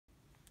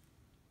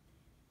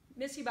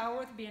Missy Bauer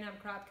with B&M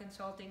Crop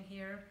Consulting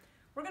here.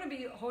 We're going to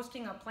be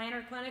hosting a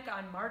planter clinic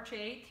on March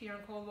 8th here in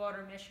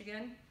Coldwater,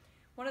 Michigan.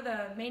 One of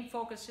the main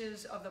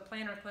focuses of the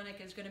planter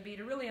clinic is going to be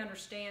to really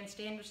understand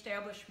stand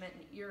establishment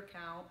and ear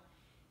count,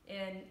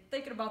 and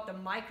thinking about the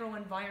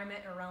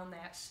microenvironment around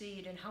that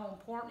seed and how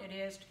important it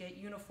is to get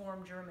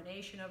uniform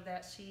germination of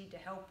that seed to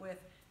help with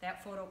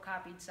that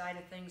photocopied side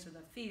of things in the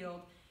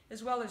field,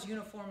 as well as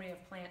uniformity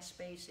of plant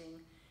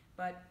spacing.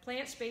 But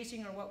plant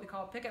spacing, or what we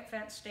call picket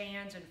fence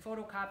stands, and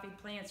photocopied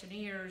plants and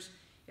ears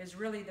is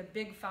really the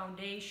big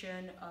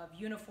foundation of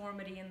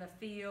uniformity in the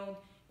field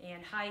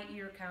and high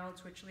ear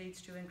counts, which leads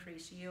to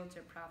increased yields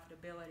and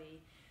profitability.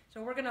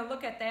 So we're going to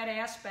look at that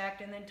aspect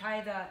and then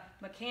tie the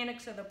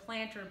mechanics of the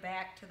planter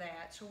back to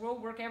that. So we'll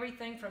work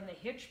everything from the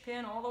hitch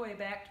pin all the way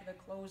back to the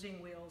closing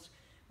wheels.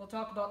 We'll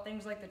talk about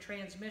things like the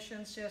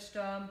transmission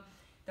system,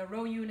 the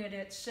row unit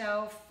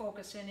itself,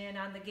 focusing in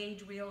on the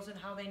gauge wheels and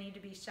how they need to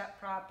be set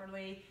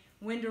properly,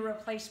 when to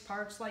replace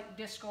parts like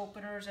disc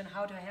openers and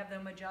how to have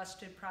them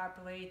adjusted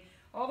properly,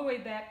 all the way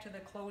back to the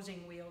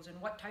closing wheels and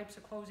what types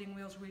of closing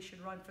wheels we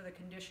should run for the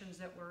conditions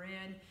that we're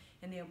in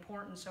and the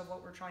importance of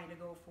what we're trying to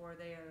go for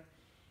there.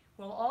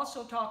 We'll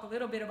also talk a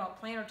little bit about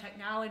planter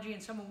technology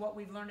and some of what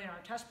we've learned in our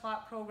test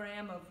plot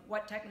program of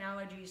what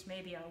technologies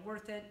maybe are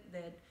worth it,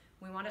 that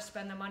we want to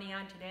spend the money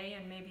on today,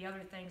 and maybe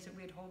other things that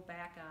we'd hold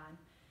back on.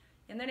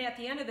 And then at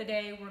the end of the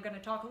day, we're going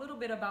to talk a little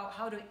bit about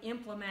how to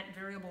implement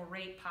variable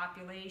rate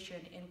population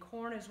in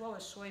corn as well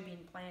as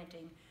soybean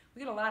planting. We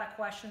get a lot of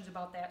questions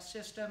about that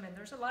system, and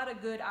there's a lot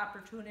of good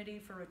opportunity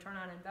for return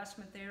on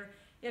investment there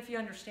if you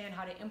understand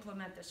how to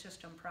implement the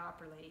system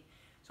properly.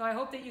 So I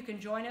hope that you can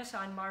join us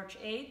on March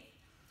 8th.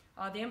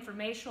 The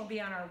information will be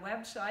on our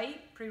website.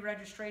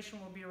 Pre-registration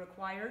will be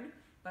required,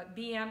 but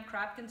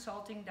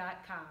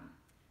bmcropconsulting.com.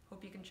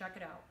 Hope you can check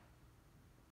it out.